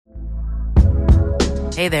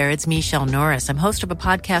Hey there, it's Michelle Norris. I'm host of a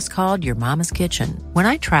podcast called Your Mama's Kitchen. When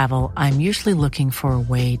I travel, I'm usually looking for a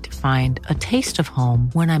way to find a taste of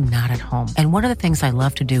home when I'm not at home. And one of the things I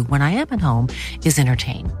love to do when I am at home is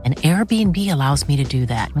entertain. And Airbnb allows me to do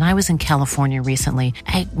that. When I was in California recently,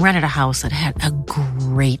 I rented a house that had a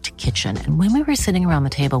great kitchen. And when we were sitting around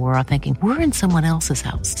the table, we were all thinking, we're in someone else's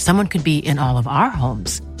house. Someone could be in all of our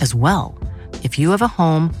homes as well. If you have a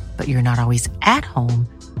home, but you're not always at home,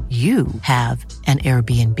 you have an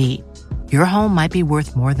Airbnb. Your home might be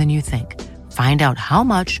worth more than you think. Find out how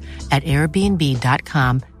much at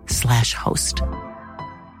airbnb.com/host.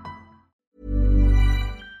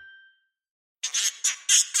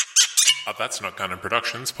 That's Not Gunner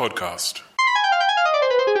Productions podcast.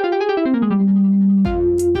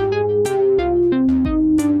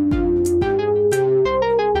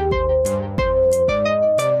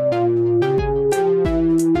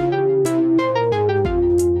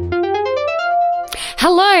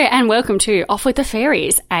 Hello and welcome to Off With the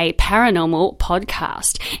Fairies, a paranormal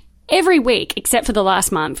podcast. Every week, except for the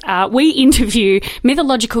last month, we interview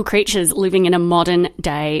mythological creatures living in a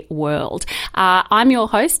modern-day world. I'm your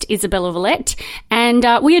host, Isabella Vallette, and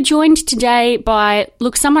we are joined today by,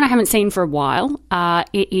 someone I haven't seen for a while.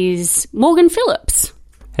 It is Morgan Phillips.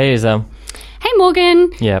 Hey, Isam. Hey, Morgan.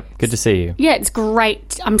 Yeah, good to see you. Yeah, it's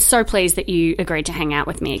great. I'm so pleased that you agreed to hang out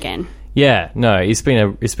with me again. Yeah, no, it's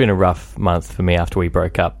been a rough month for me after we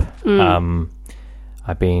broke up.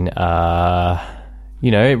 I've been,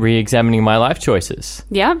 re-examining my life choices.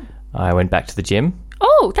 Yeah. I went back to the gym.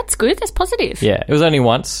 Oh, that's good. That's positive. Yeah, it was only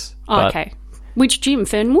once. Oh, okay. Which gym?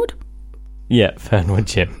 Fernwood? Yeah, Fernwood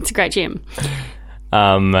Gym. It's a great gym.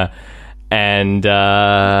 And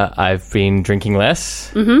I've been drinking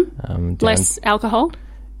less. Mm-hmm. Less alcohol?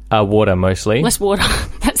 Water, mostly. Less water.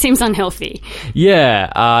 That seems unhealthy.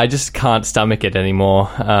 Yeah, I just can't stomach it anymore.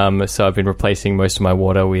 So I've been replacing most of my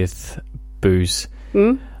water with booze.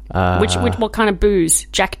 Mm. What kind of booze?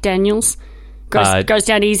 Jack Daniels? Goes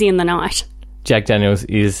down easy in the night. Jack Daniels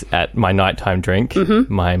is at my nighttime drink.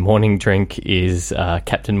 Mm-hmm. My morning drink is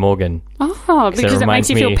Captain Morgan. Oh, because it makes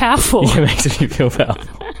you feel powerful. Yeah, it makes me feel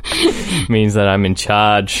powerful. Means that I'm in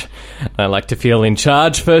charge. I like to feel in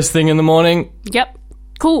charge first thing in the morning. Yep.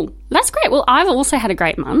 Cool. That's great. Well, I've also had a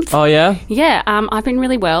great month. Oh, yeah? Yeah, I've been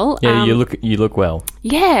really well. Yeah, you look well.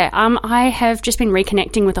 Yeah, I have just been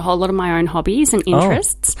reconnecting with a whole lot of my own hobbies and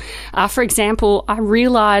interests. For example, I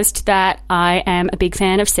realised that I am a big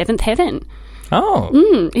fan of Seventh Heaven. Oh.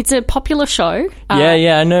 It's a popular show.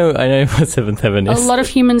 Yeah, I know what Seventh Heaven is. A lot of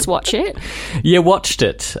humans watch it. Yeah, watched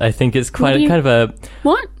it. I think it's kind of a...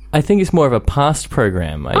 What? I think it's more of a past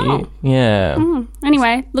program. Yeah.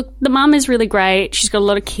 Anyway, look, the mum is really great. She's got a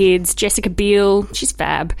lot of kids. Jessica Biel, she's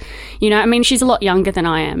fab. She's a lot younger than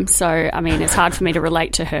I am. So, it's hard for me to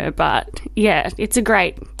relate to her. But, yeah, it's a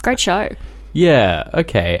great show. Yeah,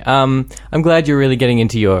 okay. I'm glad you're really getting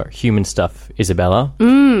into your human stuff, Isabella.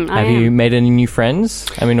 Have you made any new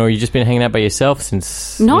friends? Or you just been hanging out by yourself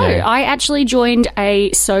since... No, I actually joined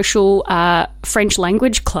a social French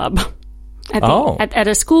language club. At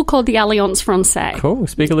a school called the Alliance Française. Cool.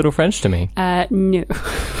 Speak a little French to me. No.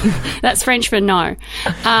 That's French for no.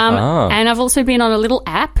 And I've also been on a little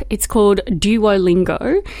app. It's called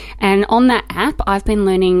Duolingo. And on that app, I've been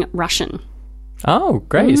learning Russian. Oh,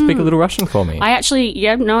 great. Speak a little Russian for me. I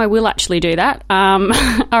will actually do that.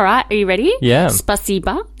 All right, are you ready? Yeah.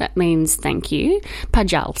 Spasiba, that means thank you.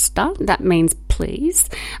 Пожалуйста, that means please.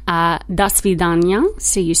 До свидания,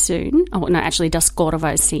 see you soon. Oh, no, actually, до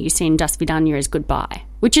скорого, see you soon. До свидания is goodbye.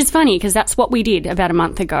 Which is funny because that's what we did about a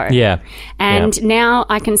month ago. Yeah. And now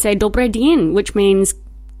I can say добрый день, which means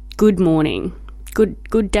good morning,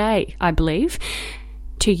 good day, I believe,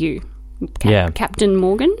 to you. Captain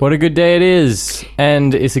Morgan. What a good day it is.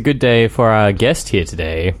 And it's a good day for our guest here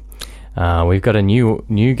today. We've got a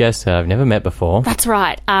new guest I've never met before. That's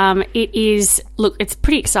right. It is, it's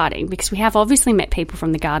pretty exciting because we have obviously met people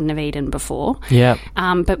from the Garden of Eden before. Yeah.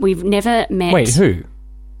 But we've never met... Wait, who?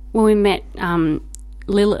 Well, we met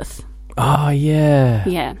Lilith. Oh, yeah.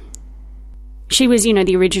 Yeah. She was,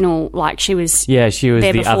 the original, she was... Yeah, she was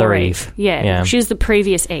the other Eve. Yeah, she was the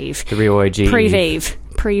previous Eve. The real OG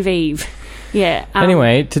Pre-Eve. Yeah.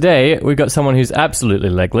 Anyway, today we've got someone who's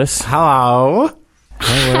absolutely legless. Hello.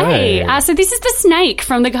 Hey, so this is the snake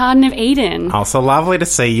from the Garden of Eden. Also lovely to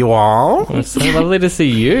see you all. It's so lovely to see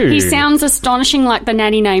you. He sounds astonishing like the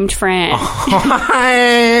nanny named Fran.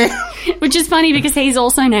 Which is funny because he's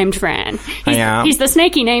also named Fran. He's the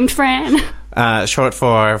snakey named Fran. Short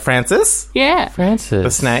for Francis. Yeah. Francis.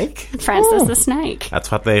 The snake. Francis the snake.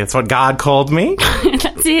 That's what God called me.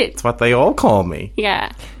 That's it. That's what they all call me.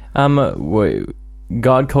 Yeah.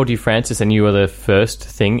 God called you Francis and you were the first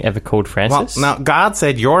thing ever called Well, Francis? now, God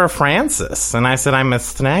said, you're a Francis. And I said, I'm a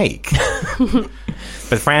snake.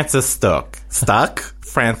 But Francis stuck. Stuck?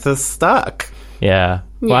 Francis stuck. Yeah.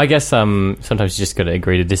 Well, I guess sometimes you just got to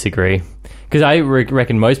agree to disagree. Because I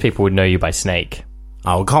reckon most people would know you by Snake.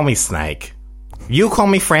 Oh, call me Snake. You call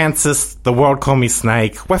me Francis. The world call me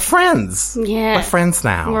Snake. We're friends. Yeah. We're friends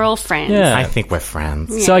now. We're all friends. Yeah. I think we're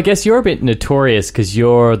friends. So I guess you're a bit notorious because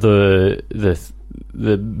you're the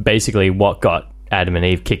basically what got Adam and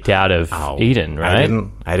Eve kicked out of Eden, right?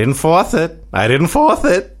 I didn't force it. I didn't force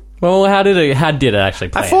it. Well, how did it actually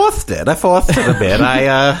play? I forced it a bit.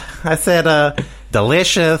 I said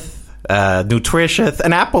delicious, nutritious.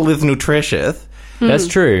 An apple is nutritious. That's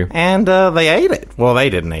true. And they ate it. Well, they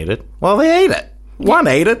didn't eat it. Well, they ate it. One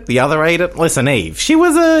ate it. The other ate it. Listen, Eve, she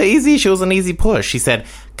was an easy push. She said,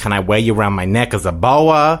 can I wear you around my neck as a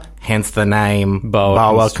boa? Hence the name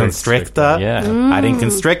boa constrictor. Yeah. I didn't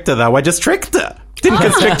constrict her, though. I just tricked her. Didn't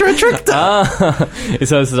constrict her, I tricked her.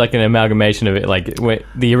 So this is like an amalgamation of it. Like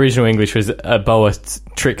the original English was a boa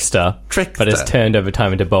trickster, but it's turned over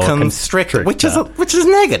time into boa constrictor, which is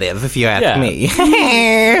negative, if you ask me.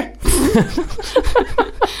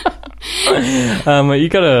 You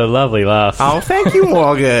got a lovely laugh. Oh, thank you,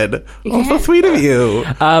 Morgan. Oh, so sweet of you.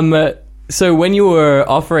 So when you were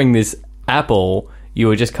offering this apple, you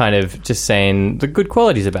were just kind of just saying the good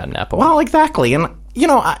qualities about an apple. Well, exactly. And, you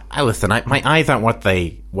know, I listen, my eyes aren't what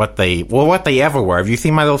they ever were. Have you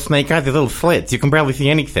seen my little snake eyes? They're little slits. You can barely see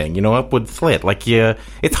anything, you know, upward slit. Like,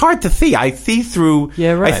 it's hard to see. I see through,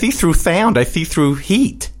 I see through sound. I see through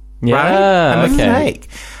heat. Yeah, right? I'm a okay. snake.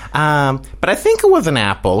 But I think it was an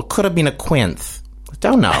apple. Could have been a quince.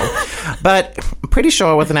 Don't know. But I'm pretty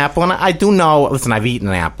sure it was an apple. And I do know, listen, I've eaten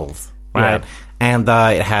apples, right? Yeah. And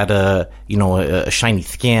it had a shiny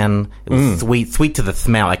skin. It was sweet to the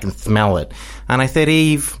smell. I can smell it. And I said,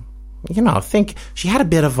 Eve, you know, I think she had a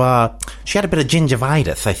bit of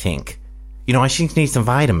gingivitis, I think. You know, she needs some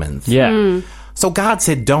vitamins. Yeah. So God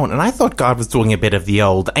said don't. And I thought God was doing a bit of the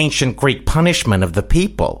old ancient Greek punishment of the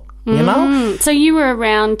people. You know? So you were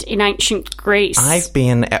around in ancient Greece.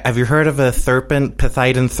 Have you heard of a serpent,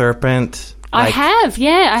 Poseidon serpent? I have,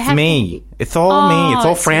 yeah. I have. Me. It's all me. It's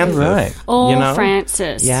all Francis. Right. All you know?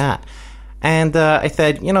 Francis. Yeah. And I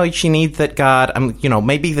said, you know, she needs that God, you know,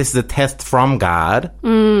 maybe this is a test from God.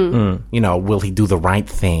 You know, will he do the right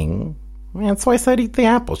thing? And so I said, eat the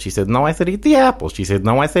apple. She said, no. I said, eat the apple. She said,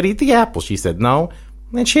 no. I said, eat the apple. She said, no.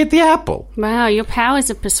 And she ate the apple. Wow, your powers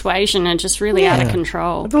of persuasion are just really out of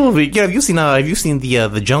control. Yeah, have you seen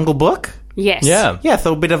the Jungle Book? Yes. Yeah. Yeah,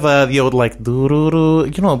 so a bit of the old, like,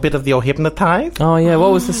 doo-doo-doo, you know, a bit of the old hypnotize. Oh, yeah.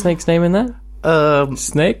 What was the snake's name in that?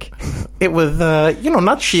 Snake? It was, you know,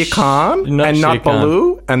 not Shere Khan, Not and Shere not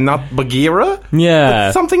Baloo, and not Bagheera. Yeah.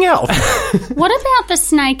 But something else. What about the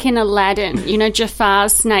snake in Aladdin? You know,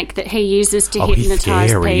 Jafar's snake that he uses to he's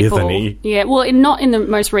hypnotize scary, people. isn't he? Yeah, well, not in the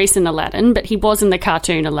most recent Aladdin, but he was in the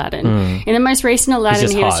cartoon Aladdin. In the most recent Aladdin,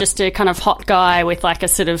 just he was hot. just a kind of hot guy with like a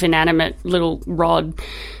sort of inanimate little rod.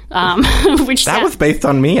 Which That was based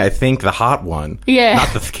on me, I think, the hot one. Yeah.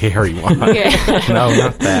 Not the scary one. Yeah. No,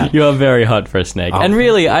 not that. You are very hot for a snake. And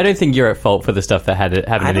really, I don't think you're at fault for the stuff that happened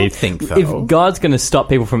I to don't Eve. think so. If God's going to stop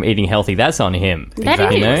people from eating healthy, that's on him.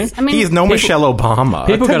 That You know? is. I mean, He's no Michelle Obama.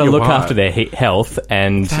 People got got to look after their health,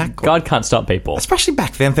 and Exactly. God can't stop people. Especially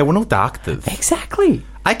back then, there were no doctors. Exactly.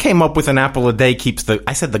 I came up with an apple a day keeps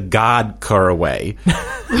I said the God cur away.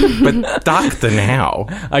 But doctor now.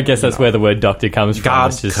 I guess that's where the word doctor comes from.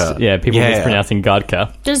 It's just, Godka. people Yeah. mispronouncing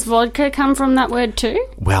Godka. does vodka come from that word too?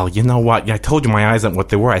 Well, you know what? I told you my eyes aren't what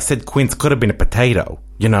they were. I said quince could have been a potato,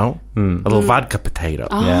 you know? A little vodka potato.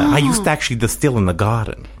 Yeah. I used to actually distill in the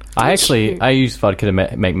garden. I use vodka to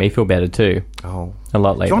make me feel better too. Oh. A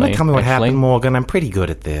lot lately. Do you want to tell me what actually. happened, Morgan? I'm pretty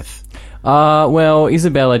good at this. Well,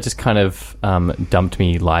 Isabella just kind of dumped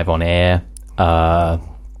me live on air.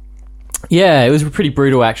 Yeah, it was pretty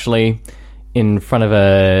brutal, actually. In front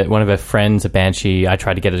of one of her friends, a banshee. I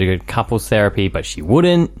tried to get her to go to couples therapy, but she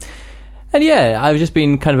wouldn't. And yeah, I've just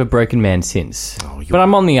been kind of a broken man since. But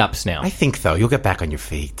I'm on the ups now. I think so. You'll get back on your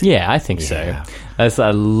feet. Yeah, I think so. That's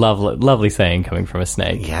a lovely saying coming from a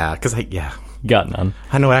snake. Yeah, because Got none.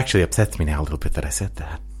 I know it actually upsets me now a little bit that I said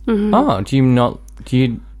that. Oh, do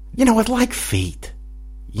you... You know, it's like feet.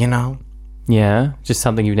 You know? Yeah, just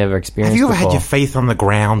something you've never experienced Have you ever before. had your face on the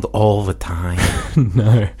ground all the time?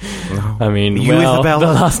 No. I mean, You, well, Isabella?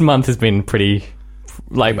 the last month has been pretty,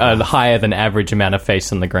 like, a higher than average amount of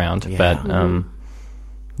face on the ground, but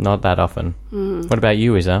not that often. What about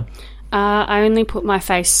you, Isa? I only put my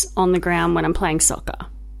face on the ground when I'm playing soccer.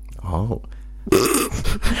 Oh.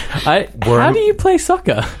 How do you play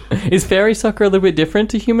soccer? Is fairy soccer a little bit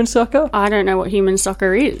different to human soccer? I don't know what human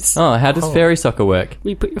soccer is. Oh, how does fairy soccer work?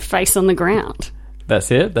 You put your face on the ground.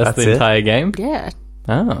 That's it? That's the it? entire game? Yeah.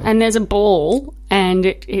 Oh. And there's a ball, and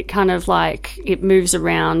it kind of like, it moves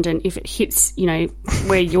around, and if it hits, you know,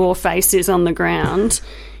 where your face is on the ground,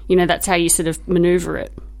 you know, that's how you sort of maneuver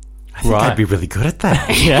it. I think I'd be really good at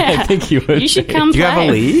that. Yeah, I think you would. You should be. come Do you play. have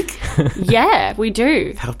a league? Yeah, we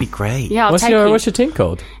do. That would be great. Yeah, I'll What's take your you. What's your team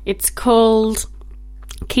called? It's called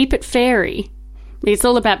Keep It Fairy. It's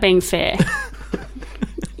all about being fair.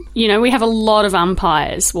 You know, we have a lot of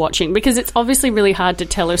umpires watching because it's obviously really hard to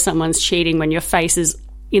tell if someone's cheating when your face is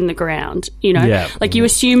in the ground, you know? Yeah. Like you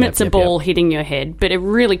assume it's a yep, ball hitting your head, but it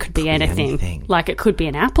really could be anything. anything. Like it could be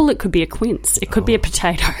an apple, it could be a quince, it could be a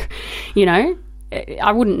potato, you know?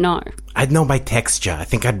 I wouldn't know. I'd know by texture. I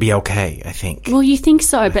think I'd be okay, I think. Well, you think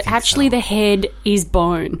so, but actually the head is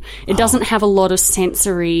bone. It doesn't have a lot of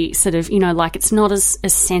sensory sort of, you know, like it's not as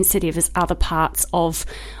sensitive as other parts of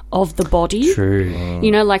the body. True.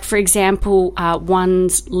 You know, like for example,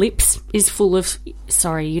 one's lips is full of.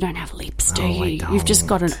 Sorry, you don't have lips, do No, I you? You've just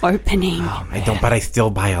got an opening. I don't, but I still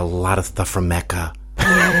buy a lot of stuff from Mecca.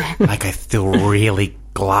 Like I still really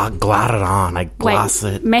glot it on. I gloss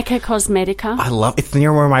it. Mecca Cosmetica. I love it's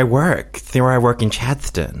near where I work. It's near where I work in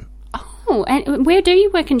Chadstone. Oh, and where do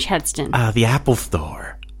you work in Chadstone? The Apple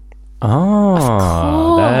Store. Oh,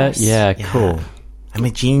 course. cool. I'm a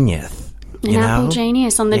genius. An You Apple know?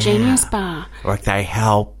 Genius on the Genius Bar. Like I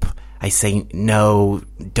help. I say no.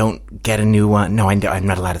 Don't get a new one. No, I'm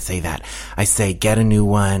not allowed to say that. I say get a new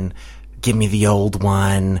one. Give me the old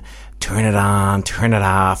one. Turn it on. Turn it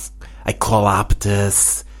off. I call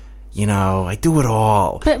Optus. You know, I do it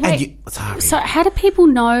all. But wait, And sorry. so how do people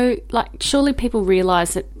know? Like, surely people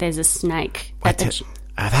realise that there's a snake at the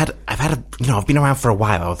I've been around for a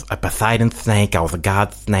while. I was a Poseidon snake. I was a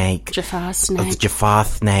god snake. Jafar I was snake. a Jafar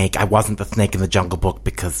snake. I wasn't the snake in the Jungle Book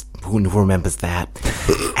because who remembers that?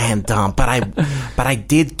 And but I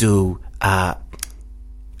did do I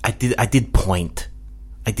did point.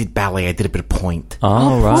 I did ballet. I did a bit of point.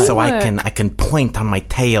 Oh, right. So I can point on my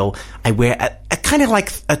tail. I wear a kind of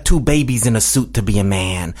like two babies in a suit to be a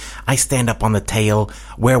man. I stand up on the tail,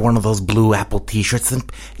 wear one of those blue Apple T-shirts, and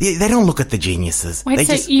they don't look at the geniuses. Wait, they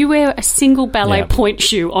so just, you wear a single ballet Yeah. point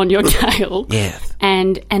shoe on your tail? Yes.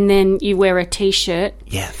 And then you wear a T-shirt,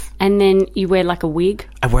 yes. and then you wear like a wig.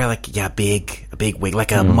 I wear a big wig,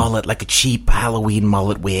 like a mullet, like a cheap Halloween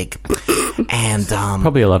mullet wig, and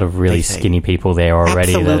Probably a lot of really They say- skinny people there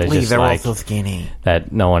already that are absolutely, just they're all like so skinny.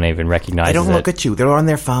 that. No one even recognizes. They don't it. look at you. They're on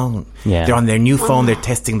their phone. Yeah. They're on their new phone. They're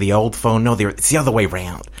testing the old phone. No, it's the other way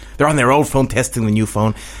around. They're on their old phone testing the new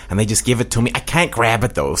phone, and they just give it to me. I can't grab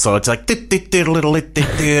it though, so it's like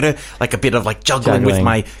like a bit of like juggling with Juggling.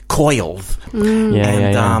 my coils.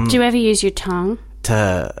 Yeah. Do you ever use your tongue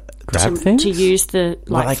To Grab things. to use the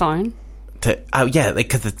like phone?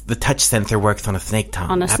 because the touch sensor works on a snake tongue.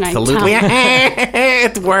 On a snake Absolutely. tongue.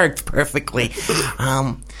 It worked perfectly.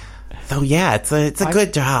 So yeah, it's a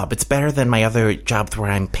good job. It's better than my other jobs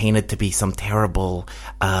where I'm painted to be some terrible,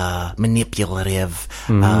 manipulative,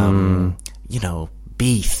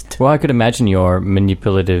 beast. Well, I could imagine your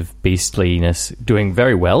manipulative beastliness doing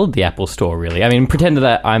very well at the Apple Store, really. I mean, pretend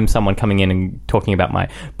that I'm someone coming in and talking about my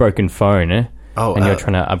broken phone, and you're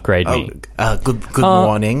trying to upgrade me. Good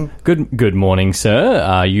morning. Good morning,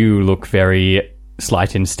 sir. You look very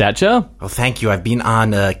slight in stature. Oh, thank you. I've been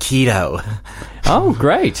on keto. Oh,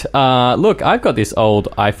 great. Look, I've got this old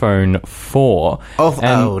iPhone 4.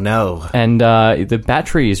 Oh no. And the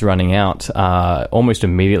battery is running out almost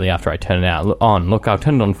immediately after I turn it on. Look, I'll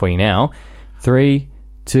turn it on for you now. 3,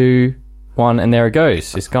 2, 1, and there it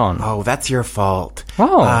goes. It's gone. Oh, that's your fault.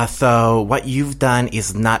 Oh. So what you've done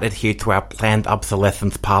is not adhere to our planned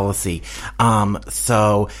obsolescence policy.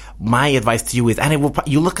 So my advice to you is, and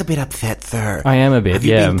you look a bit upset, sir. I am a bit, Have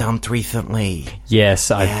you yeah. been dumped recently?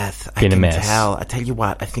 Yes, I've been I a can mess. tell. I tell you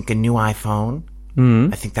what, I think a new iPhone,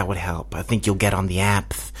 I think that would help. I think you'll get on the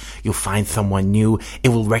apps. You'll find someone new. It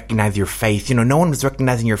will recognize your face. You know, no one was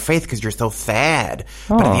recognizing your face because you're so sad.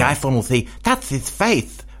 But the iPhone will say, that's his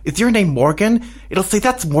face. Is your name Morgan? It'll say,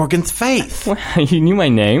 that's Morgan's face. Wow, you knew my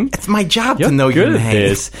name? It's my job You're to know good your at name.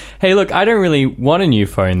 this. Hey, look, I don't really want a new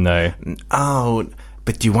phone, though. Oh,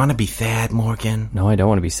 but do you want to be sad, Morgan? No, I don't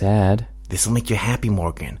want to be sad. This will make you happy,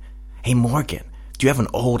 Morgan. Hey, Morgan, do you have an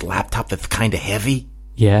old laptop that's kind of heavy?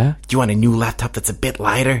 Yeah? Do you want a new laptop that's a bit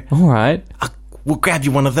lighter? All right. We'll grab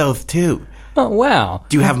you one of those, too. Oh, wow.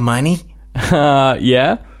 Do you have money?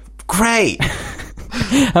 Yeah? Great.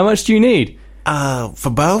 How much do you need? For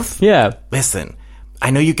both? Yeah. Listen,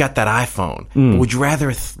 I know you got that iPhone. But would you rather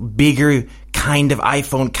a bigger kind of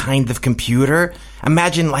iPhone, kind of computer.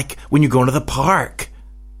 Imagine, like, when you go to the park.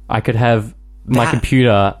 I could have my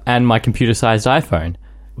computer and my computer-sized iPhone.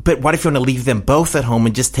 But what if you want to leave them both at home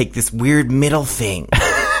and just take this weird middle thing?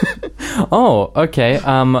 Oh, okay.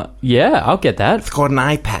 Yeah, I'll get that. It's called an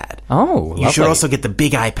iPad. Oh, You should lovely. also get the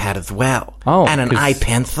big iPad as well. Oh, and an 'cause-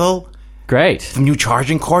 iPencil. Great. Some new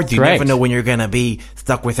charging cords. You Great. never know when you're going to be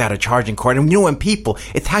stuck without a charging cord. And you know, when people,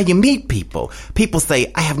 it's how you meet people. People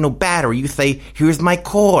say, I have no battery. You say, here's my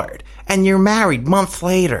cord. And you're married months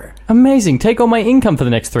later. Amazing. Take all my income for the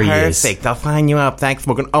next 3 years. Perfect. I'll sign you up. Thanks,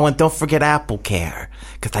 Morgan. Oh, and don't forget Apple Care,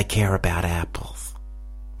 because I care about apples.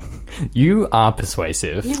 You are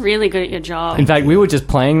persuasive. You're really good at your job. In fact, we were just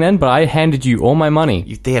playing then, but I handed you all my money.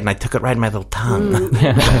 You did, and I took it right in my little tongue.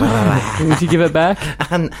 Did you give it back?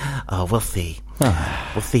 And, we'll see.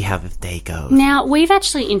 We'll see how this day goes. Now, we've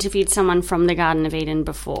actually interviewed someone from the Garden of Eden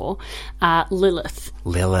before, Lilith,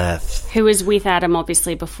 Lilith. who was with Adam,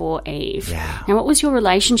 obviously, before Eve. Yeah. Now, what was your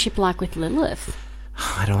relationship like with Lilith?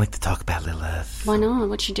 I don't like to talk about Lilith. Why not?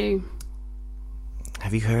 What'd you do?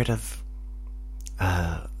 Have you heard of,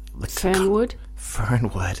 Fernwood?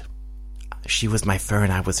 Fernwood? She was my fern,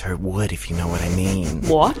 I was her wood, if you know what I mean.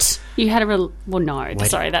 What? You had a well, no,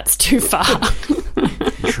 sorry, that's too far.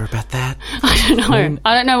 You sure about that? I don't know.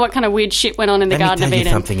 I don't know what kind of weird shit went on in the Let Garden me of tell you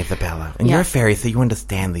Eden. something, Isabella. And Yeah. you're a fairy, so you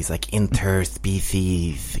understand these, like,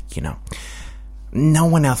 interspecies, you know. No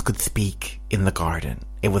one else could speak in the garden.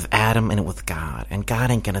 It was Adam and it was God. And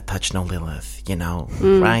God ain't gonna touch no Lilith, you know,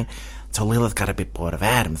 right? So Lilith got a bit bored of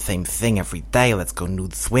Adam. Same thing every day. Let's go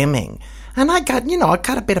nude swimming. And I got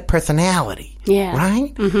a bit of personality. Yeah.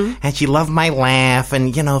 Right? Mm-hmm. And she loved my laugh.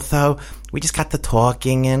 And, so we just got to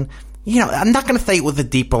talking. And, I'm not going to say it was a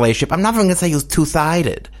deep relationship. I'm not even going to say it was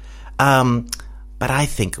two-sided. But I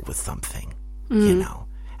think it was something,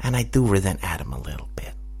 And I do resent Adam a little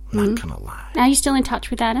bit. I'm not going to lie. Are you still in touch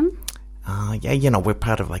with Adam? Yeah, we're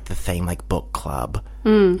part of, like, the same, like, book club,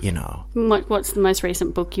 What's the most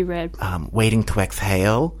recent book you read? Waiting to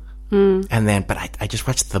Exhale. And then, but I just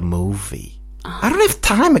watched the movie. I don't have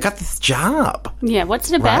time. I got this job. Yeah, what's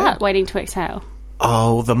it about, Right. Waiting to Exhale?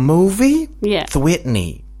 Oh, the movie? Yeah. It's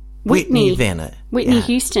Whitney. Whitney. Whitney's in it. Whitney Yeah.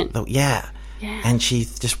 Houston. Oh, yeah. Yeah. And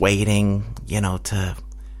she's just waiting, to,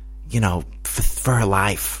 for her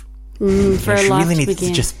life. For her She life really to needs begin.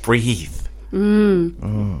 to just breathe.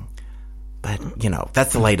 But,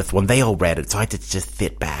 that's the latest one. They all read it, so I had to just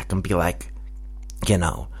sit back and be like,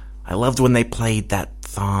 I loved when they played that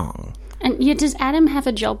song. And yeah, does Adam have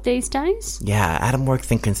a job these days? Yeah, Adam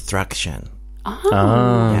works in construction. Oh,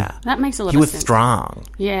 Yeah. that makes a lot He of was sense. strong.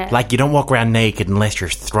 Yeah. Like, you don't walk around naked unless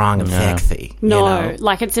you're strong and sexy. No,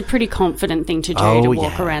 like it's a pretty confident thing to do Oh, to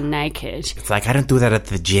walk yeah. around naked. It's like, I don't do that at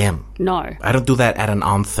the gym. No. I don't do that at an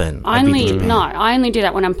onsen. I I'd be only doing I only do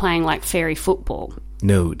that when I'm playing like fairy football.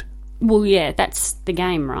 nude. Well, yeah, that's the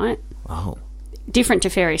game, right? Oh. Different to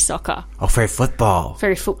fairy soccer, Oh, fairy football.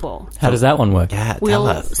 fairy football. How does that one work? Yeah, tell We'll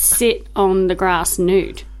us. sit on the grass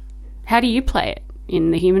nude. How do you play it in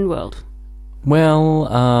the human world?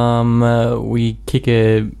 Well, we kick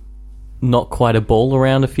not quite a ball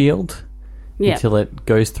around a field Yeah. until it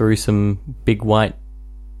goes through some big white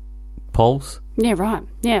poles. Yeah, right.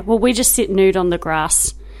 Yeah, well, we just sit nude on the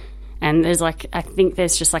grass, and there's like, I think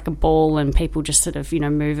there's just like a ball, and people just sort of,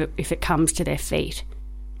 move it if it comes to their feet.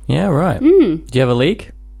 Yeah, right. Do you have a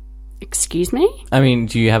league? Excuse me? I mean,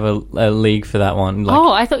 do you have a league for that one? Like,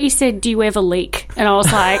 Oh, I thought you said, do you ever leak? And I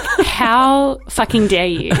was like, how fucking dare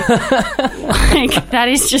you? Like, that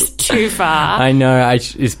is just too far. I know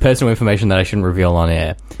it's personal information that I shouldn't reveal on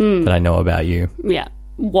air that I know about you. Yeah.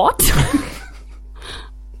 What?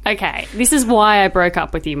 Okay, this is why I broke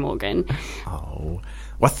up with you, Morgan. Oh.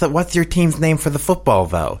 What's your team's name for the football,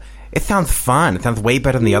 though? It sounds fun. It sounds way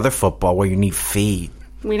better than the other football where you need feet.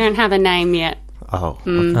 We don't have a name yet. Oh.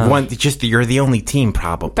 You're the only team,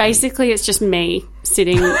 probably. Basically, it's just me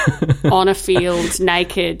sitting on a field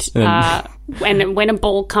naked. And when a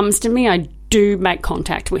ball comes to me, I do make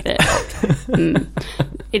contact with it.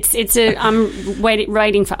 I'm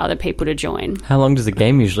waiting for other people to join. How long does a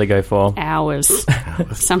game usually go for? Hours,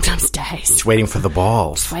 sometimes days. Just waiting for the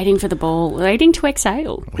balls. Waiting for the ball, waiting to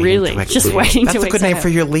exhale. Really, To just exhale. waiting That's to a good exhale. name for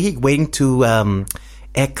your league. Waiting to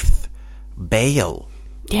bail.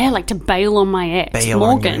 Yeah, like to bail on my ex, Bail on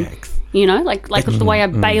Morgan. your ex. Like the way I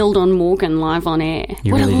bailed on Morgan live on air.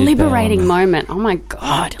 You What really a did bail on liberating her. moment. Oh my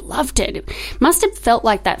God, I loved it. It must have felt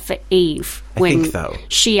like that for Eve when think so.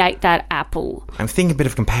 she ate that apple. I'm seeing a bit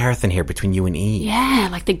of comparison here between you and Eve. Yeah,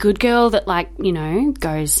 like the good girl that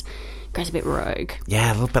goes a bit rogue.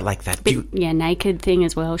 Yeah, a little bit like that. Naked thing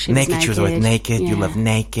as well. She was naked. She was always naked. Yeah. You love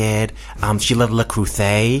naked. She loved Le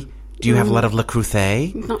Creuset. Do you have a lot of Le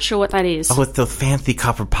Creuset? Not sure what that is. Oh, it's those fancy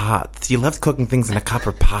copper pots. You love cooking things in a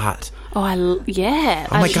copper pot. Yeah.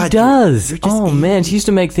 Oh my She God. Does. You're just Oh, man. She used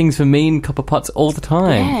to make things for me in copper pots all the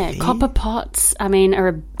time. Yeah, copper pots, are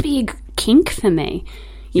a big kink for me.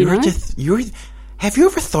 You know? Have you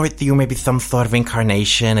ever thought that you may be some sort of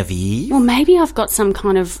incarnation of Eve? Well, maybe I've got some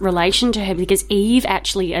kind of relation to her because Eve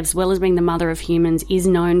actually, as well as being the mother of humans, is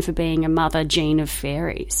known for being a mother gene of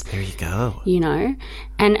fairies. There you go. You know?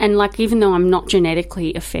 And like, even though I'm not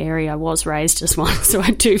genetically a fairy, I was raised as one, so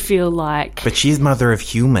I do feel like... But she's mother of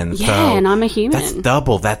humans. Yeah, so and I'm a human. That's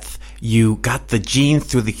double. That's you got the genes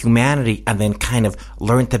through the humanity and then kind of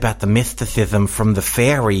learned about the mysticism from the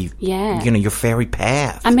fairy. Yeah. You know, your fairy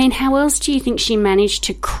past. How else do you think she managed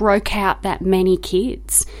to croak out that many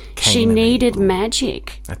kids? She and needed Abel.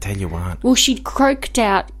 magic. I tell you what. Well, she croaked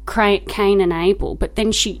out Cain and Abel, but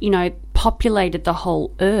then she, populated the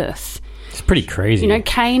whole earth. It's pretty crazy.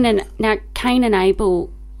 Cain and Abel,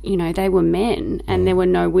 they were men and there were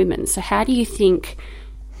no women. So how do you think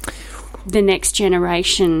the next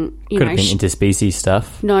generation, Could have been interspecies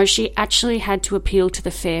stuff. No, she actually had to appeal to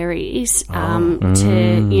the fairies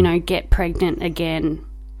to, get pregnant again.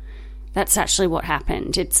 That's actually what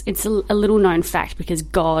happened. It's a little known fact because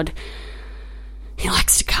God, he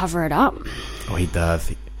likes to cover it up. Oh, he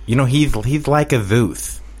does. He's like a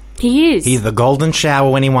Zeus. He is. He's the golden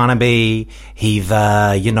shower when he want to be. He's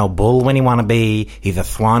a, bull when he want to be. He's a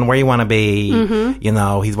swan where he want to be.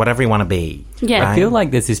 Mm-hmm. He's whatever he want to be. Yeah. right? I feel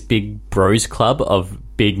like there's this big bros club of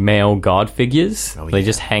big male god figures. Oh, They yeah.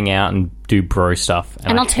 just hang out and do bro stuff.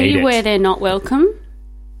 And I'll tell you where they're not welcome.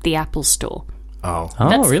 The Apple Store. Oh.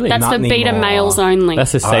 Oh, really? That's Not for beta anymore. males only.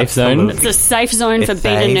 That's a safe zone. It's a safe zone for It's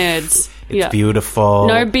beta safe. nerds. It's beautiful.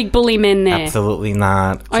 No big bully men there. Absolutely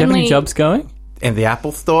not. Do you have any jobs going? In the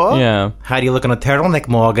Apple Store? Yeah. How do you look on a turtleneck,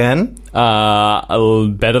 Morgan? A little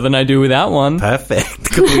better than I do without one.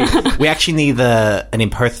 Perfect. we actually need an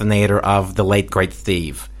impersonator of the late, great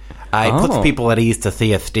Steve. It puts people at ease to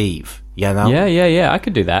see a Steve, Yeah. I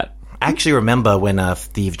could do that. I actually remember when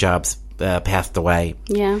Steve Jobs passed away.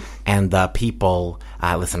 Yeah. And people,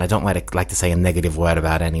 listen, I don't like to say a negative word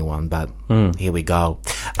about anyone, but here we go.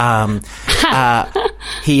 When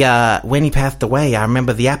he passed away, I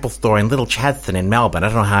remember the Apple Store in Little Chadstone in Melbourne. I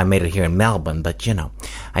don't know how I made it here in Melbourne, but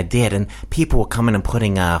I did. And people were coming and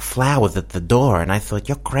putting flowers at the door. And I thought,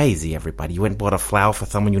 you're crazy, everybody. You went and bought a flower for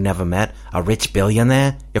someone you never met? A rich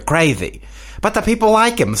billionaire? You're crazy. But the people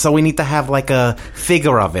like him, so we need to have like a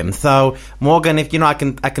figure of him. So Morgan, if I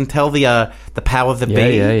can tell the powers that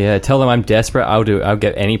be. Yeah. Tell them I'm desperate. I'll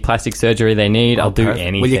get any plastic surgery they need. I'll do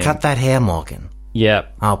anything. Will you cut that hair, Morgan? Yeah.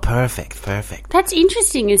 Oh, perfect. That's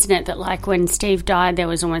interesting, isn't it? That like when Steve died, there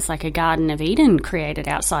was almost like a Garden of Eden created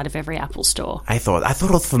outside of every Apple Store. I thought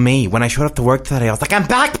it was for me. When I showed up to work today, I was like, I'm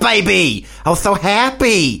back, baby! I was so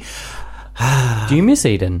happy! Do you miss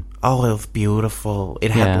Eden? Oh, it was beautiful.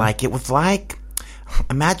 It had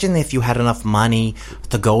imagine if you had enough money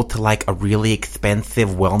to go to like a really expensive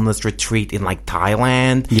wellness retreat in like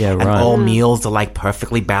Thailand. Yeah, and right. all meals are like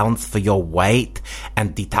perfectly balanced for your weight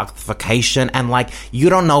and detoxification. And like, you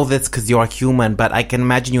don't know this because you're a human, but I can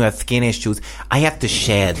imagine you have skin issues. I have to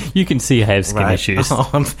shed. You can see I have skin Right. issues. Oh,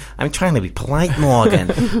 I'm trying to be polite, Morgan.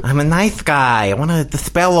 I'm a nice guy. I want to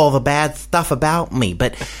dispel all the bad stuff about me,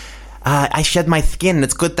 but I shed my skin.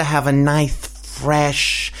 It's good to have a nice,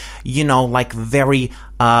 fresh, like very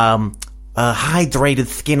hydrated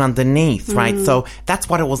skin underneath, right? So that's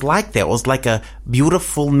what it was like there. It was like a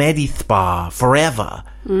beautiful medi-spa forever.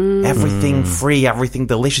 Everything free, everything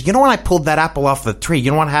delicious. You know when I pulled that apple off the tree, you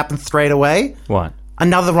know what happened straight away? What?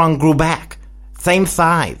 Another one grew back. Same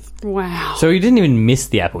size. Wow. So you didn't even miss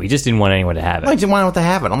the apple. You just didn't want anyone to have I it. just wanted to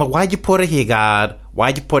have it. I'm like, why'd you put it here, God?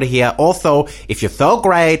 Why'd you put it here? Also, if you're so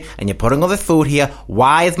great and you're putting all this food here,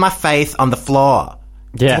 why is my face on the floor?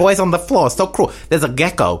 Yeah. Toys on the floor. So cruel. There's a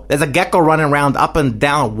gecko. There's a gecko running around up and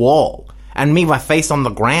down a wall. And me, my face on the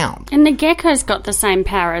ground. And the gecko's got the same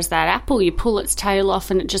power as that apple. You pull its tail off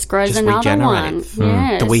and it just grows Just another one. regenerates.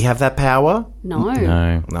 Yes. Do we have that power?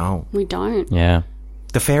 No. No. We don't. Yeah.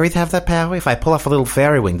 Do fairies have that power? If I pull off a little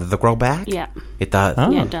fairy wing, does it grow back? Yeah. It does.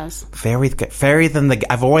 Yeah, it does. Fairies and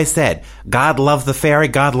I've always said, God loves the fairy,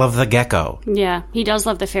 God loves the gecko. Yeah. He does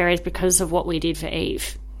love the fairies because of what we did for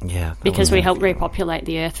Eve. Yeah. Because we helped repopulate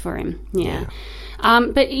the earth for him. Yeah.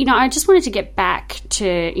 But, I just wanted to get back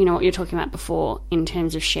to, what you were talking about before in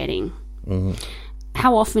terms of shedding.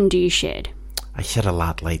 How often do you shed? I shed a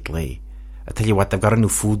lot lately. I tell you what, they've got a new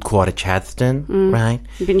food court at Chadstone, right?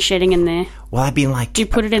 You've been shedding in there. Well, I've been like, Do you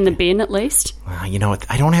put it in the bin at least? I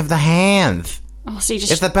don't have the hands. Oh, so you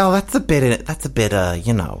just Isabel, that's a bit,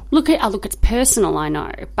 you know. look, it's personal, I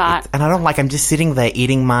know, but And I don't like, I'm just sitting there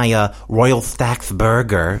eating my Royal Stacks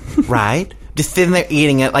burger, right? Just sitting there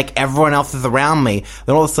eating it like everyone else is around me.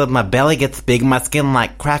 Then all of a sudden my belly gets big, my skin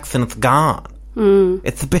like cracks and it's gone.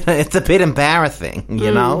 It's a bit embarrassing,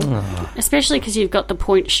 you know? especially because you've got the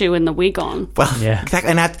point shoe and the wig on. Well, Yeah. exactly.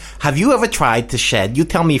 And have you ever tried to shed? You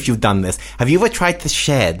tell me if you've done this. Have you ever tried to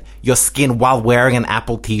shed your skin while wearing an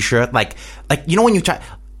Apple T-shirt? Like you know when you try,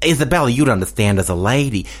 Isabella, you'd understand as a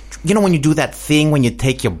lady. You know when you do that thing when you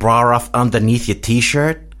take your bra off underneath your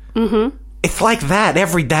T-shirt? Mm-hmm. It's like that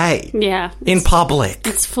every day. Yeah, In public.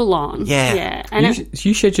 it's full on. Yeah. yeah, and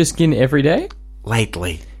You shed your skin every day?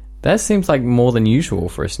 Lately. That seems like more than usual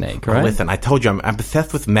for a snake, right? Listen, I told you, I'm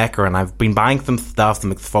obsessed with Mecca, and I've been buying some stuff,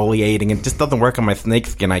 some exfoliating, and it just doesn't work on my snake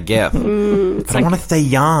skin, I guess. But I want to stay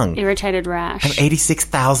young. irritated rash. I'm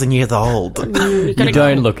 86,000 years old. You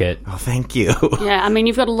don't look it. Oh, thank you. Yeah, I mean,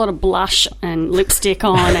 you've got a lot of blush and lipstick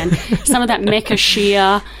on and some of that Mecca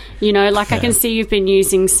sheer, you know, like I can see you've been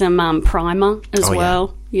using some primer as Oh, yeah.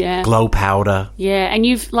 well. Yeah. Glow powder. Yeah, and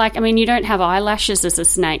you've, like, I mean, you don't have eyelashes as a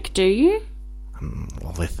snake, do you?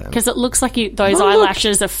 Well, listen. Because it looks like those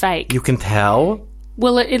eyelashes are fake. You can tell.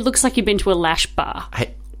 Well, it looks like you've been to a lash bar.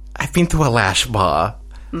 I've been to a lash bar.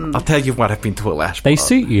 I'll tell you what, I've been to a lash bar. They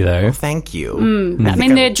suit you, though. Thank you. I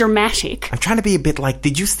mean, they're dramatic. I'm trying to be a bit like,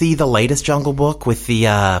 did you see the latest Jungle Book with the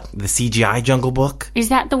CGI Jungle Book? Is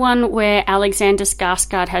that the one where Alexander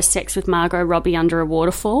Skarsgård has sex with Margot Robbie under a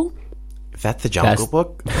waterfall? Is that the Jungle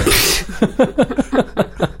Book?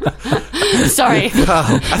 Sorry,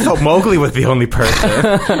 Oh, I thought Mowgli was the only person.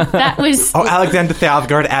 that was Oh, Alexander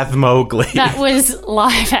Skarsgård as Mowgli. that was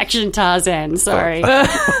live action Tarzan. Sorry, and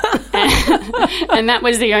that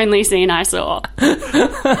was the only scene I saw.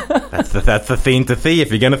 That's the scene to see if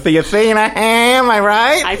you're going to see a scene. Am I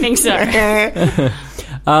right? I think so.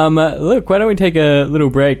 Look, why don't we take a little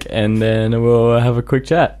break and then we'll have a quick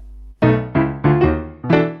chat.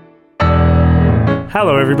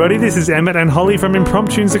 Hello everybody, this is Emmett and Holly from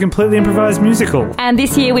Impromptunes, a completely improvised musical. And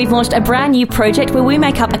this year we've launched a brand new project where we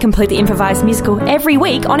make up a completely improvised musical every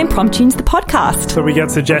week on Impromptunes, the podcast. So we get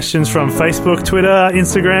suggestions from Facebook, Twitter,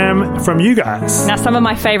 Instagram, from you guys. Now, some of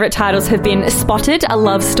my favourite titles have been Spotted, a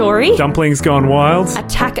love story, Dumplings Gone Wild,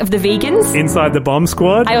 Attack of the Vegans. Inside the Bomb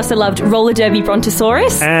Squad, I also loved Roller Derby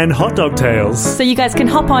Brontosaurus. and Hot Dog Tales. So you guys can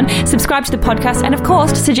hop on, subscribe to the podcast, and of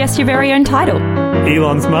course, suggest your very own title.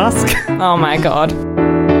 Elon's Musk. Oh my god.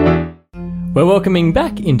 We're welcoming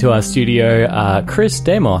back into our studio Chris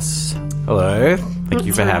Demos. Hello. Thank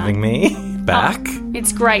you for having me back.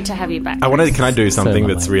 It's great to have you back. Can I do something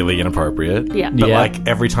lovely. that's really inappropriate? Yeah. But Yeah. like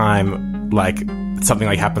every time something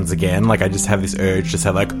like happens again, like I just have this urge to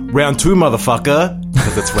say like round 2, motherfucker,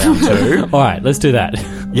 because it's round 2. All right, let's do that.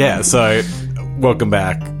 Yeah. So welcome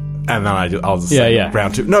back, and then I'll just say Yeah.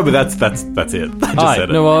 round 2. No, but that's it. I just All said right,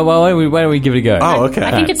 it. no, well, why don't we give it a go? Oh, okay.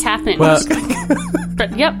 I think it's happened. Well,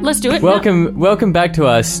 but yep, let's do it. welcome back to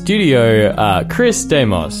our studio, Chris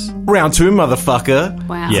Demos. Round 2, motherfucker.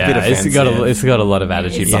 Wow. a bit Yeah, offensive. it's got a lot of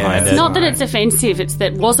attitude It's behind it. not that it's offensive, it's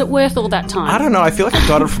that was it worth all that time? I don't know. I feel like I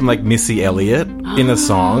got it from like Missy Elliott in a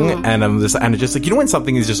song, and it's just like, you know when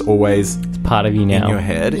something is just always Part of you now. in your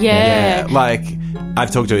head. Yeah. Like I've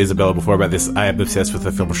talked to Isabella before about this. I am obsessed with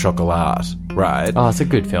the film Chocolat, right? Oh, it's a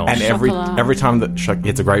good film. And Chocolat. every time that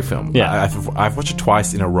it's a great film. Yeah. I've watched it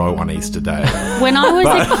twice in a row on Easter Day. When I was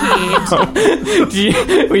a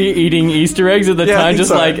kid, Were you eating Easter eggs at the Yeah, I time? think Just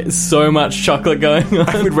so. like so much chocolate going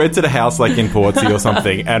on. We'd rented a house like in Portsea or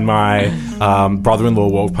something, and my brother-in-law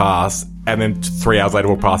walked past, and then 3 hours later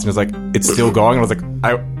walked past, and he was like, "It's still going." And I was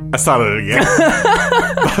like, I started it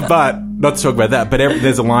again. But not to talk about that, but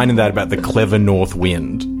there's a line in that about the clever north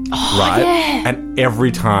wind, right? yeah. And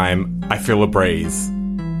every time I feel a breeze,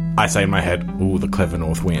 I say in my head, "Ooh, the clever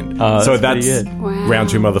north wind." Oh, so that's that's pretty good. Wow. round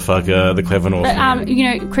 2, motherfucker. The clever north wind. you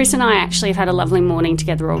know, Chris and I actually have had a lovely morning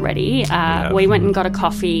together already. We went and got a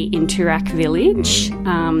coffee in Turak Village.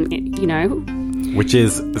 You know, Which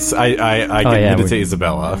is, I Oh, yeah, admitted to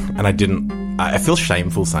Isabella, and I feel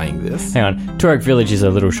shameful saying this. Hang on. Turak Village is a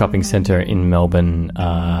little shopping centre in Melbourne,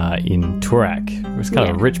 in Turak. It's kind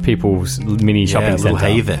of Yeah. a rich people's mini shopping little centre.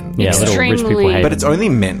 haven. Yeah, little rich people Extremely- haven. But it's only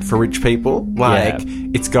meant for rich people. Like,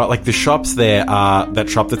 it's got, like, the shops there are that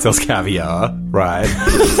shop that sells caviar, right?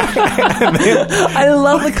 I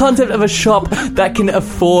love the concept of a shop that can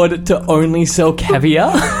afford to only sell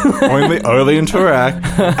caviar. only in Turak.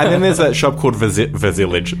 And then there's that shop called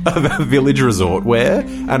Village Resort Wear.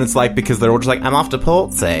 And it's like, because they're all just like, I'm off to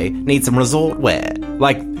Portsea, need some resort wear.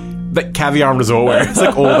 Like, like caviar and resort wear. It's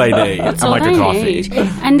like all they need. That's and all like they a coffee. need.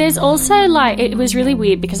 And there's also like, it was really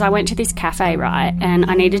weird because I went to this cafe, right, and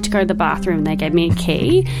I needed to go to the bathroom. They gave me a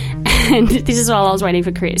key, and this is while I was waiting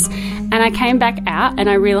for Chris. And I came back out and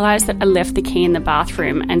I realised that I left the key in the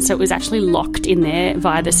bathroom, and so it was actually locked in there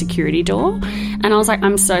via the security door. And I was like,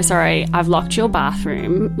 I'm so sorry, I've locked your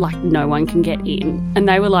bathroom, like no one can get in. And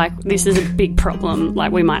they were like, this is a big problem,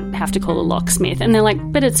 like we might have to call a locksmith. And they're like,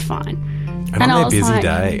 but it's fine. And I on was their busy like-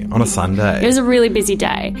 day, on a Sunday. It was a really busy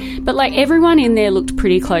day. But, like, everyone in there looked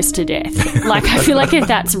pretty close to death. Like, I feel like if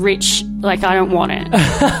that's rich, like, I don't want it.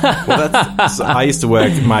 So I used to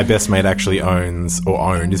work, my best mate actually owned,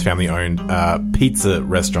 his family owned a pizza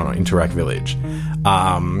restaurant in Toorak Village.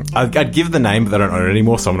 I'd give the name, but they don't own it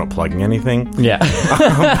anymore, so I'm not plugging anything. Yeah.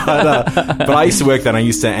 But I used to work there, and I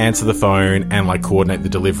used to answer the phone and like coordinate the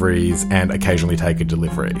deliveries and occasionally take a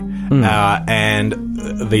delivery.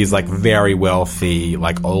 And these like very wealthy,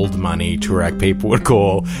 like old money Toorak people would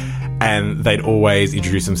call, and they'd always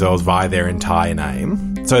introduce themselves via their entire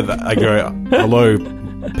name. So I go, "Hello,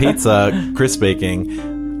 pizza, Chris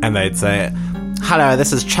speaking," and they'd say, "Hello,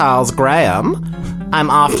 this is Charles Graham. I'm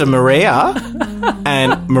after Maria,"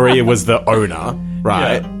 and Maria was the owner,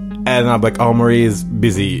 right? And I'm like, "Oh, Maria's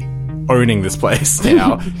busy owning this place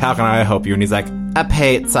now. How can I help you?" And he's like, "A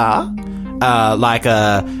pizza,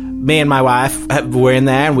 me and my wife were in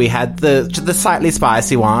there, and we had the slightly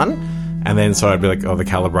spicy one." And then so I'd be like, "Oh, the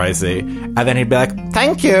Calabrese," and then he'd be like,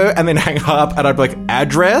 "Thank you," and then hang up, and I'd be like,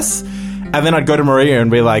 "Address," and then I'd go to Maria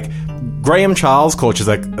and be like, "Graham Charles Court." She's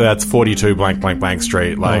like, "That's 42 blank blank blank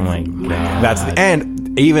street." Like, Oh my God. that's the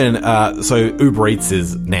and even so Uber Eats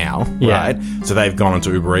is now, right? So they've gone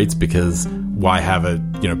onto Uber Eats because why have a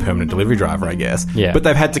permanent delivery driver, I guess. Yeah. But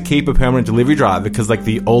they've had to keep a permanent delivery driver because like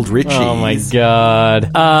the old Richies. Oh my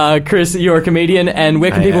God. Chris, you're a comedian, and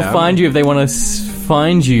where can I people am. find you if they want to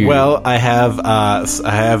find you? Well, I have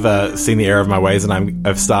seen the error of my ways, and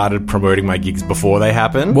I've started promoting my gigs before they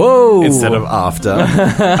happen. Whoa. Instead of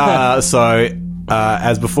after. So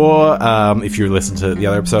as before, if you listen to the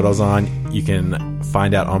other episode I was on, you can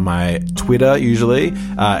find out on my Twitter usually.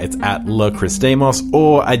 It's at Chris Demos,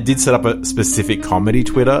 or I did set up a specific comedy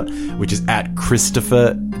Twitter, which is at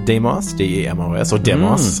Christopher Demos, Demos, or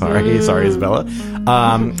Demos. Sorry, Isabella.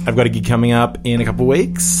 I've got a gig coming up in a couple of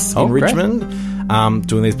weeks in great. Richmond.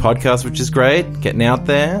 Doing these podcasts, which is great. Getting out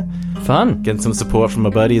there, Fun. getting some support from my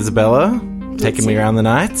buddy Isabella, taking me around the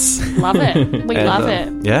nights. Love it. We love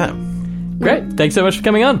it. Yeah. Great. Thanks so much for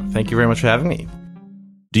coming on. Thank you very much for having me.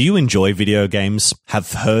 Do you enjoy video games?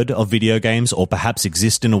 Have heard of video games, or perhaps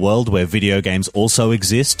exist in a world where video games also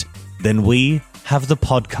exist? Then we have the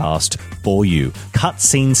podcast for you.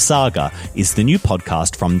 Cutscene Saga is the new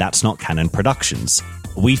podcast from That's Not Canon Productions.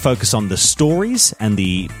 We focus on the stories and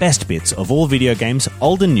the best bits of all video games,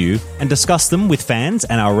 old and new, and discuss them with fans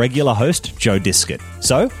and our regular host, Joe Diskett.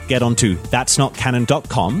 So, get onto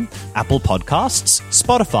that'snotcanon.com, Apple Podcasts,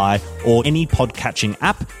 Spotify, or any podcatching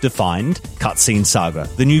app to find Cutscene Saga,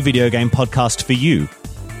 the new video game podcast for you.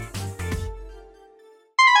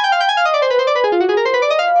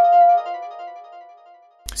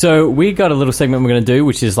 So we got a little segment we're going to do,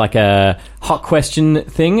 which is like a hot question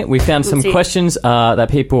thing. We found some Let's see. questions that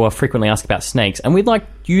people are frequently asked about snakes, and we'd like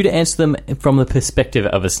you to answer them from the perspective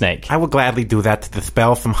of a snake. I would gladly do that to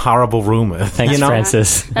dispel some horrible rumors. Thanks,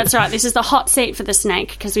 Francis. That's right. This is the hot seat for the snake,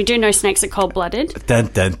 because we do know snakes are cold-blooded. Dun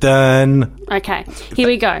dun dun. Okay, here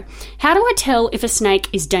we go. How do I tell if a snake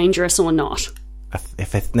is dangerous or not?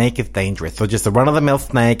 If a snake is dangerous, so just a run-of-the-mill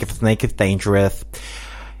snake. If a snake is dangerous,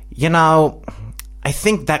 I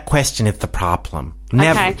think that question is the problem.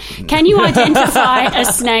 Okay. Can you identify a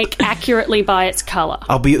snake accurately by its colour?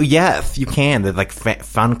 Yes, you can. They're like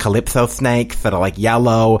fun calypso snakes that are like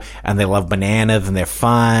yellow, and they love bananas, and they're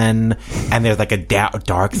fun. And there's like a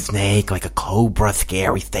dark snake, like a cobra,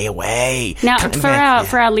 scary. Stay away. Now,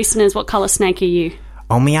 for our listeners, what colour snake are you?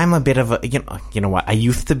 Oh, me, I'm a bit of a, you know what? I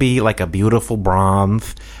used to be like a beautiful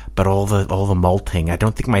bronze, but all the molting, I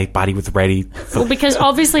don't think my body was ready. Well, because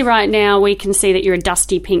obviously right now we can see that you're a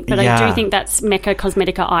dusty pink, but I do think that's Mecca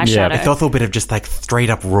Cosmetica eyeshadow. It's also a bit of just like straight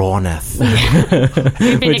up rawness.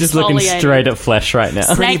 You've been We're just looking exfoliated. straight at flesh right now.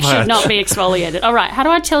 Snake much. should not be exfoliated. All right, how do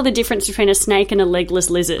I tell the difference between a snake and a legless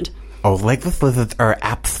lizard? Oh, legless lizards are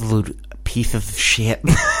absolute pieces of shit.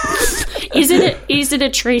 Is it a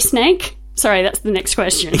tree snake? Sorry, that's the next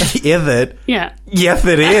question. Is it? Yeah. Yes,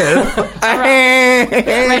 it is.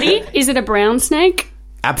 Ready? Is it a brown snake?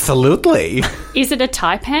 Absolutely. Is it a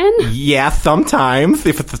taipan? Yeah, sometimes,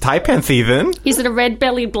 if it's the taipan season. Is it a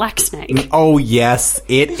red-bellied black snake? Oh, yes,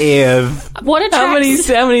 it is. What attracts...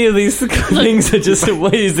 How many of these things are just...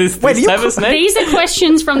 What is this type of snake? These are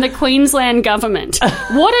questions from the Queensland government.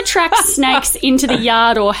 What attracts snakes into the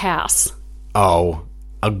yard or house? Oh,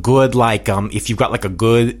 a good, if you've got, a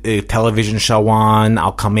good television show on,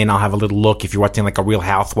 I'll come in, I'll have a little look. If you're watching, a Real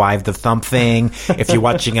Housewives of something, if you're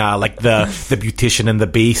watching, the Beautician and the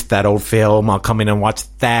Beast, that old film, I'll come in and watch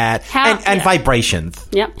that. And vibrations.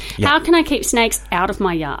 Yep. Yeah. How can I keep snakes out of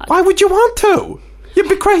my yard? Why would you want to? You'd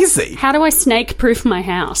be crazy. How do I snake-proof my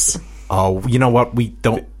house? Oh, you know what? We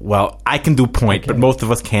don't... Well, I can do point, but most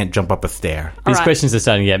of us can't jump up a stair. These questions are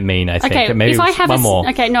starting to get mean, I think. Okay, maybe if I have one more.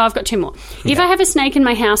 Okay, no, I've got two more. If I have a snake in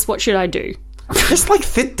my house, what should I do? Just,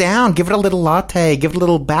 sit down, give it a little latte, give it a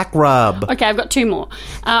little back rub. Okay, I've got two more.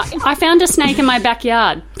 I found a snake in my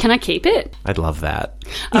backyard. Can I keep it? I'd love that.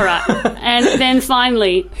 All right. And then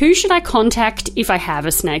finally, who should I contact if I have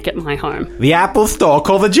a snake at my home? The Apple Store,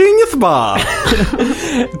 called the Genius Bar.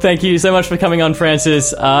 Thank you so much for coming on,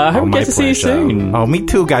 Francis. I hope we get to see you soon. Oh, me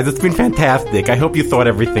too, guys. It's been fantastic. I hope you thought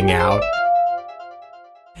everything out.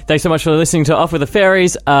 Thanks so much for listening to Off with the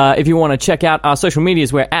Fairies. If you want to check out our social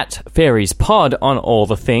medias, we're at Fairies Pod on all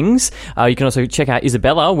the things. You can also check out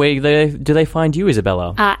Isabella. Where do they find you,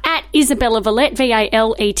 Isabella? At Isabella Vallette,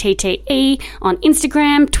 Vallette, on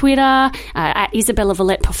Instagram, Twitter, at Isabella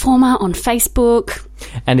Vallette Performer on Facebook.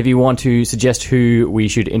 And if you want to suggest who we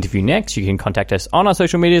should interview next, you can contact us on our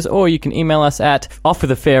social medias, or you can email us at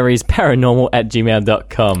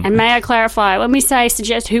offwiththefairiesparanormal@gmail.com. And may I clarify, when we say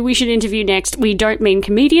suggest who we should interview next, we don't mean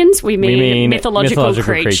comedians, we mean mythological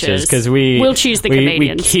creatures. Because we'll choose the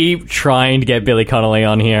comedians. We keep trying to get Billy Connolly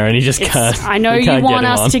on here, and he just can't. I know you want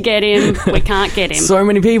us to get him. We can't get him. So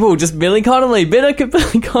many people, just Billy Connolly. Billy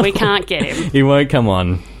Connolly. We can't get him. He won't come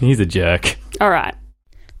on. He's a jerk. All right.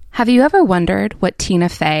 Have you ever wondered what Tina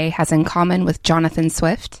Fey has in common with Jonathan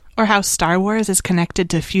Swift? Or how Star Wars is connected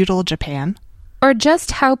to feudal Japan? Or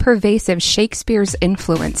just how pervasive Shakespeare's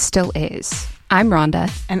influence still is? I'm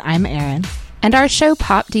Rhonda. And I'm Erin. And our show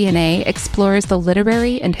Pop DNA explores the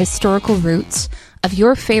literary and historical roots of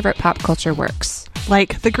your favorite pop culture works.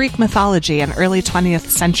 Like the Greek mythology and early 20th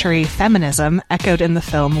century feminism echoed in the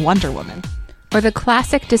film Wonder Woman. Or the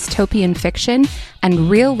classic dystopian fiction and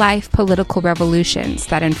real-life political revolutions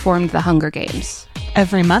that informed the Hunger Games.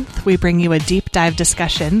 Every month, we bring you a deep dive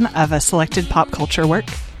discussion of a selected pop culture work,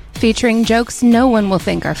 featuring jokes no one will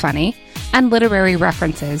think are funny and literary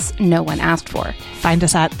references no one asked for. Find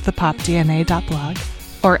us at thepopdna.blog.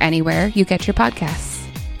 Or anywhere you get your podcasts.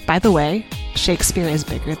 By the way, Shakespeare is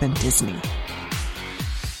bigger than Disney.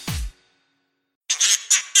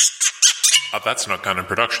 That's Not Canon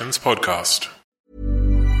Productions podcast.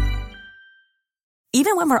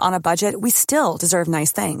 Even when we're on a budget, we still deserve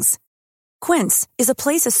nice things. Quince is a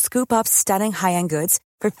place to scoop up stunning high-end goods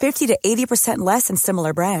for 50 to 80% less than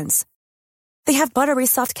similar brands. They have buttery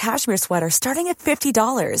soft cashmere sweaters starting at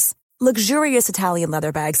 $50, luxurious Italian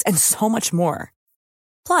leather bags, and so much more.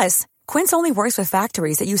 Plus, Quince only works with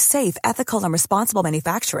factories that use safe, ethical, and responsible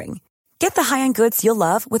manufacturing. Get the high-end goods you'll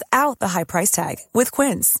love without the high price tag with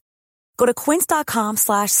Quince. Go to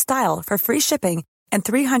quince.com/style for free shipping and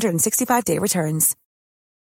 365-day returns.